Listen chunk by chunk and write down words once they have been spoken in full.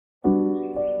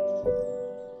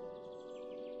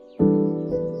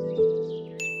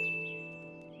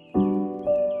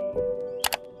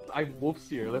I'm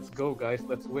Wolfseer. Let's go, guys.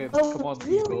 Let's win. Oh, Come on,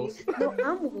 really? Eagles. No,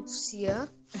 I'm Wolfseer.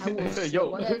 I'm Wolfseer. Yo.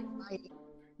 What am I?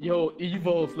 Yo,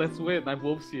 Evils, let's win. I'm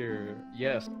Wolfseer.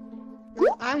 Yes,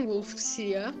 No, I'm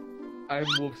Wolfseer. I'm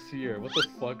Wolfseer. What the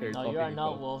fuck are you No, talking you are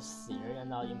not about? Wolfseer. You're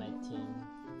not in my team.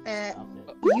 Stop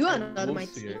it. You are I'm not my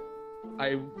team.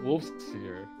 I'm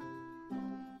Wolfseer.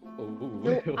 Oh, No,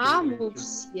 I'm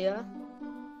Wolfseer.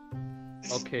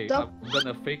 Okay, Stop. I'm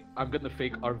gonna fake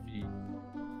RV.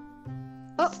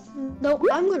 Oh, no,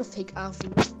 I'm gonna fake RV.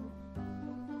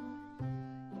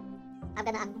 I'm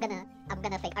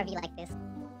gonna fake RV like this.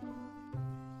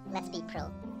 Let's be pro.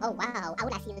 Oh wow,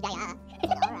 ahora sí ya.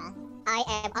 Aura. I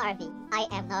am RV. I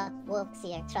am not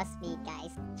Wolfseer. Trust me,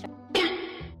 guys.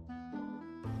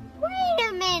 Wait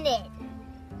a minute.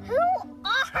 Who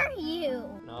are you?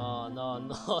 No,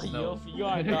 No. you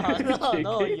are not.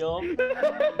 No, Yop.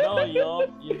 No, Yop.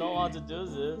 You don't want to do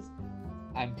this.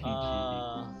 I'm PG.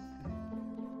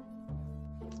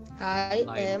 I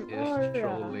am is Aura.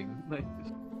 trolling.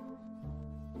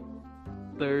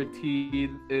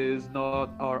 13 is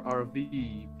not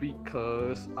RRV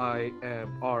because I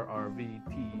am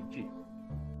RRVTG.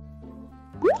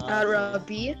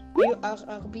 RRB? You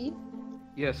RRB?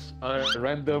 Yes, a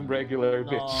random regular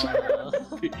bitch.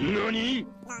 NANI?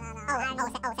 Oh,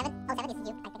 7 is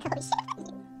you. I think. Oh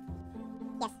shit.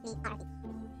 Yes, me, RV.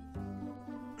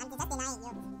 I'm just denying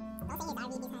you. Don't say it's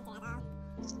RV this hunter at all.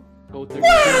 Go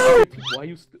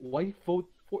 13. Why vote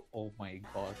for? Oh my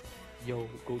god. Yo,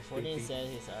 go 14 13. says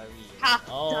he's RV. Ha,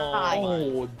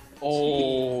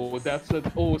 Oh, that's an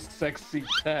sexy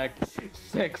tag.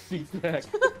 Sexy tag.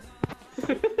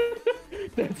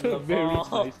 That's a very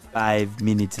nice. 5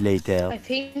 minutes later. I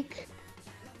think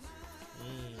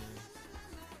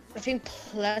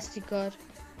Plastic got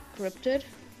corrupted.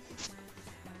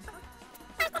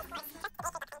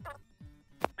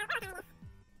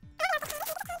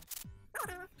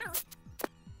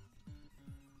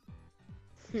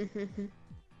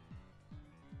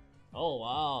 Oh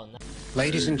wow.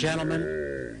 Ladies and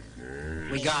gentlemen,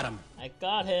 we got him. I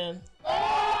got him.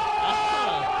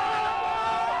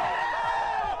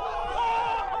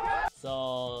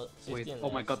 So 15 Wait, oh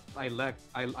left. my god, I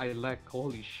lag,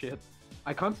 holy shit.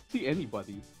 I can't see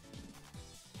anybody.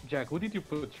 Jack, who did you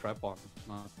put trap on?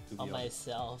 Not to be On honest.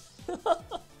 myself.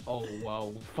 Oh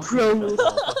wow, Bro.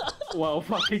 wow,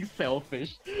 fucking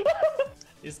selfish.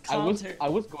 It's I was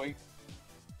counter. going.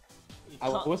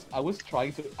 I was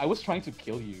trying to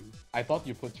kill you. I thought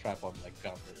you put trap on like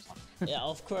Glamour or something. Yeah,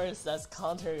 of course, that's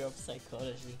counter your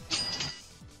psychology.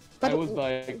 But I was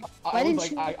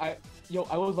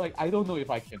like, I don't know if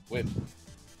I can win.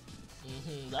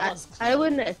 That was I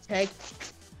wouldn't attack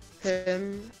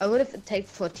him. I would have attacked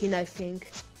 14, I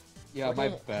think. Yeah, my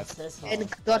bad.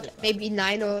 And got maybe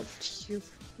 9 or 2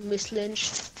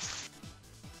 mislynched.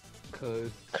 Cause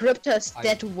Crypto's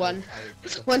dead one.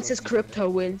 Once his Crypto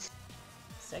wins.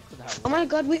 Oh my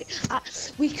god, we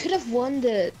could have won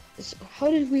this. How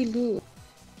did we lose?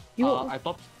 I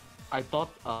thought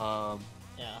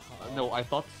Yeah. no, I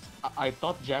thought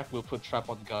Jack will put trap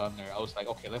on Gunner. I was like,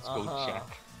 okay, let's go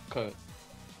Jack,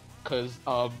 cause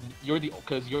you're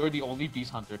the only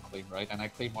Beast Hunter claim, right? And I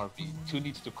claim RV. 2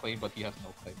 needs to claim, but he has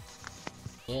no claim.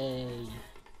 Yay.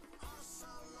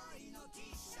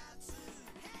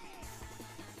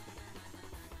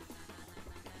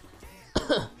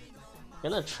 I'm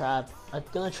gonna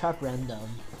trap random.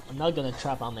 I'm not gonna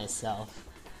trap on myself.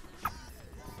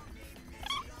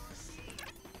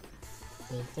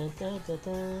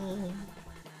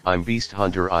 I'm Beast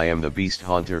Hunter, I am the Beast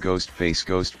Hunter,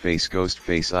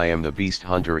 Ghostface, I am the Beast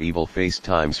Hunter, Evil Face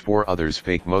times 4 others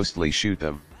fake, mostly shoot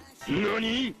them.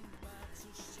 NANI?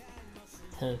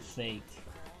 10 fake.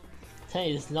 10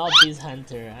 is not Beast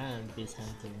Hunter, I am Beast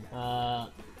Hunter.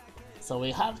 So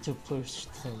we have to push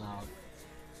 10 out.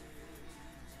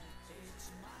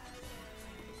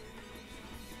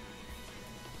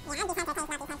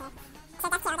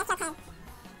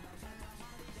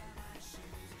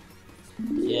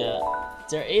 Yeah,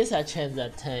 there is a chance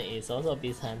that 10 is also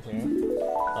Beast Hunter,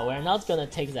 but we're not gonna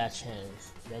take that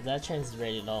chance, because that chance is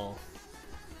really low.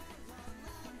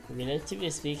 Relatively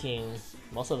speaking,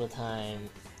 most of the time,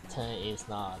 10 is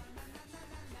not.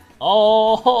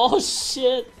 Oh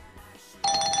shit!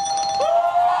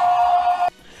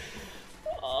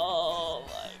 Oh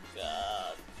my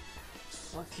god.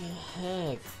 Fucking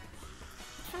heck.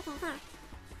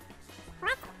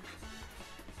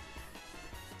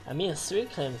 I mean, 3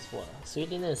 claims what? 3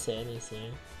 didn't say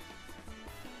anything.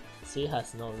 3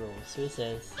 has no rule. 3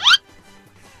 says...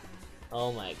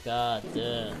 Oh my god,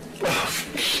 dude.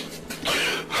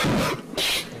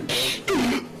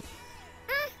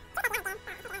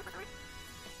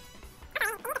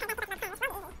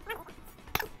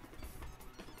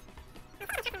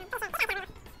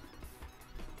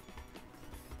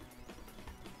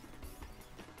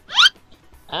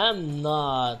 I'm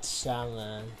not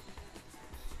shaman.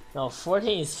 No,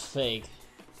 14 is fake.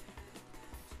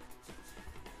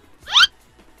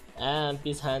 And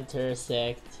Beast Hunter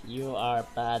sect, you are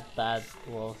bad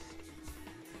wolf.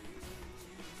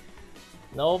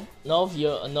 Nope,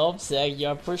 sect,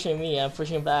 you're pushing me, I'm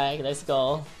pushing back, let's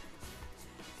go.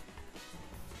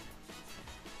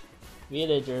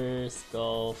 Villagers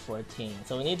go 14,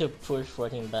 so we need to push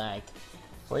 14 back.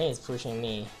 14 is pushing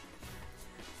me.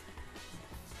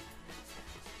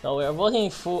 So we're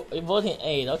voting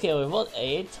 8. Okay, we vote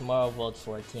 8. Tomorrow vote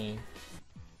 14.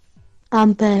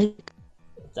 I'm back.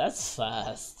 That's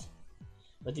fast.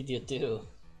 What did you do?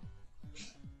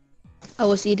 I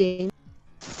was eating.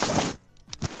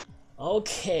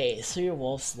 Okay, 3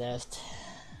 wolves left.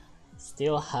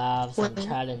 Still have some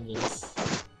challenges.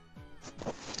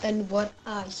 And what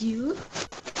are you?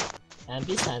 And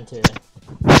Beast Hunter.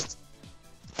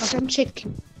 Okay, I'm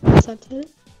checking. Beast Hunter?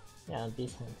 Yeah, I'm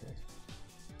Beast Hunter.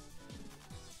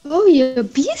 Oh, you're a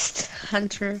Beast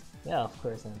Hunter. Yeah, of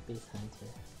course I'm Beast Hunter.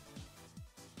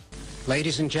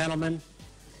 Ladies and gentlemen,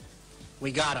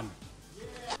 we got him.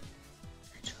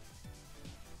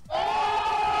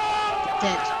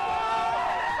 Dead.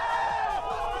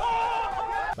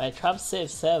 My trap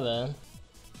save 7.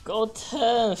 Go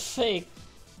 10, fake.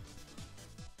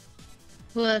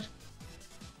 What?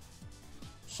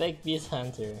 Fake Beast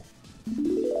Hunter.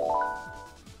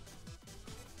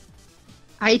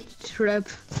 I trap.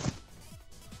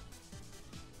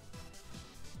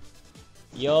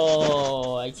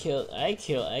 Yo, I killed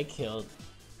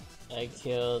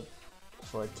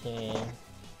 14.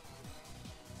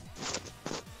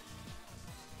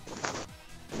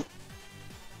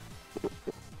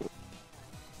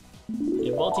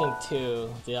 They're voting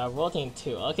 2. They are voting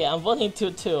 2. Okay, I'm voting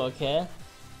 2 too, okay?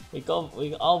 We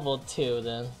all vote 2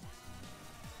 then.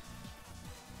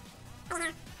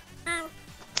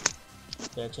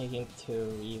 They're taking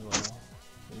 2 evil.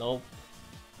 Nope.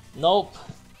 Nope.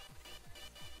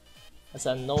 I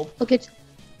said nope. Okay,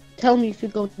 tell me if you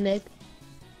go next.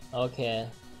 Okay.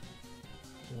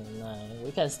 9.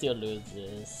 We can still lose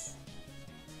this.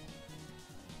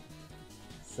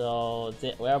 So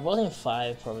we are voting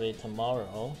 5 probably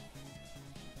tomorrow.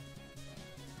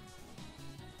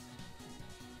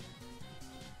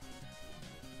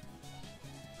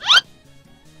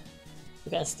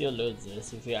 We can still lose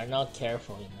this if we are not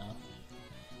careful enough.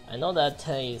 I know that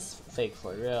 10 is fake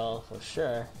for real, for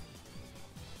sure.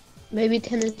 Maybe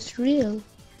 10 is real.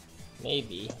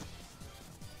 Maybe.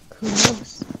 Who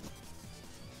knows?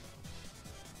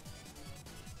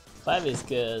 5 is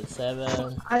good.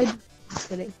 7. I'm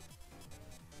kidding.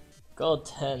 Go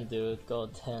 10, dude. Go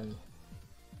 10.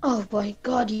 Oh my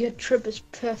god, your trip is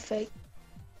perfect.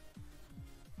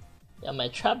 Yeah, my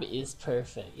trap is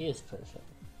perfect. It is perfect.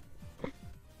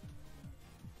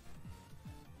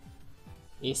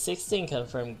 Is 16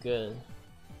 confirmed good?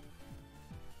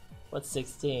 What's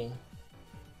 16?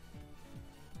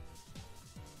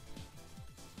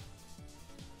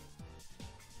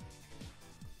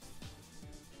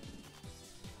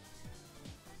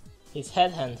 He's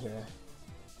Headhunter.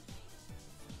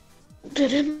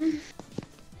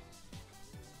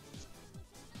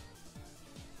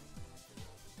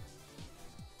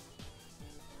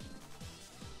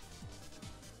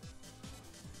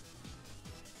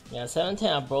 Yeah, 17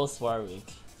 are both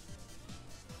Warwick.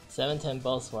 17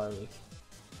 both Warwick.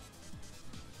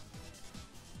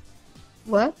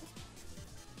 What?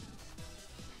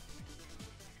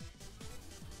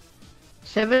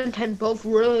 7, 10 both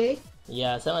really?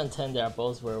 Yeah, 7 and 10 they are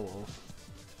both werewolf.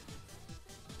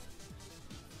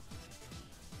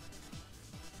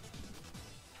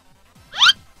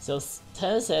 So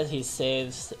 10 says he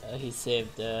saved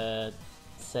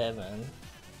 7.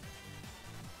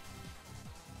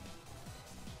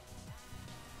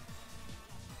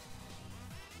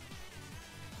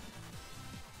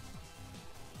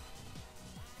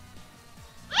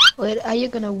 Wait, are you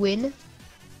gonna win?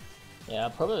 Yeah,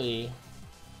 probably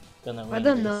gonna win. I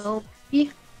don't know.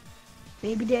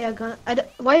 Maybe they are gonna.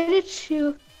 Why did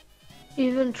you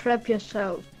even trap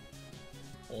yourself?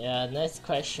 Yeah, next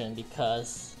question,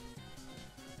 because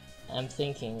I'm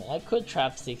thinking I could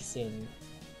trap 16.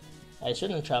 I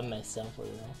shouldn't trap myself for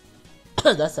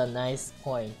real. That's a nice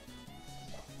point.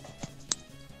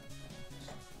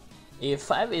 If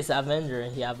 5 is Avenger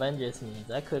and he avenges me,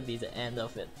 that could be the end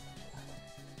of it.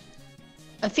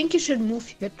 I think you should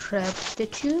move your trap.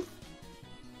 Did you?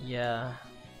 Yeah.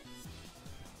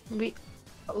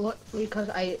 Because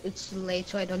it's late,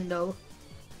 so I don't know.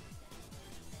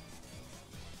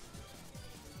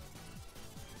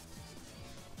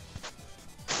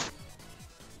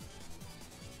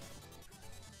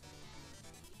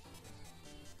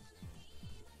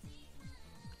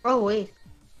 Oh wait,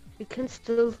 we can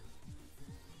still.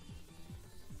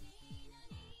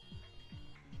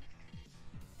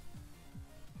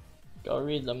 Go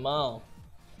read them all.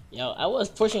 Yo, I was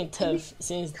pushing 10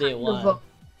 since day 1.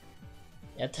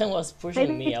 Yeah, 10 was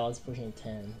pushing me, I was pushing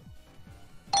 10.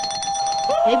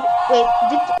 Maybe, wait,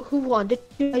 who won?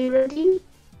 Are you ready?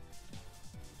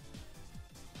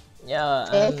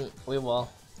 Yeah, we won.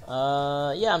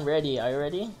 Yeah, I'm ready. Are you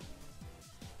ready?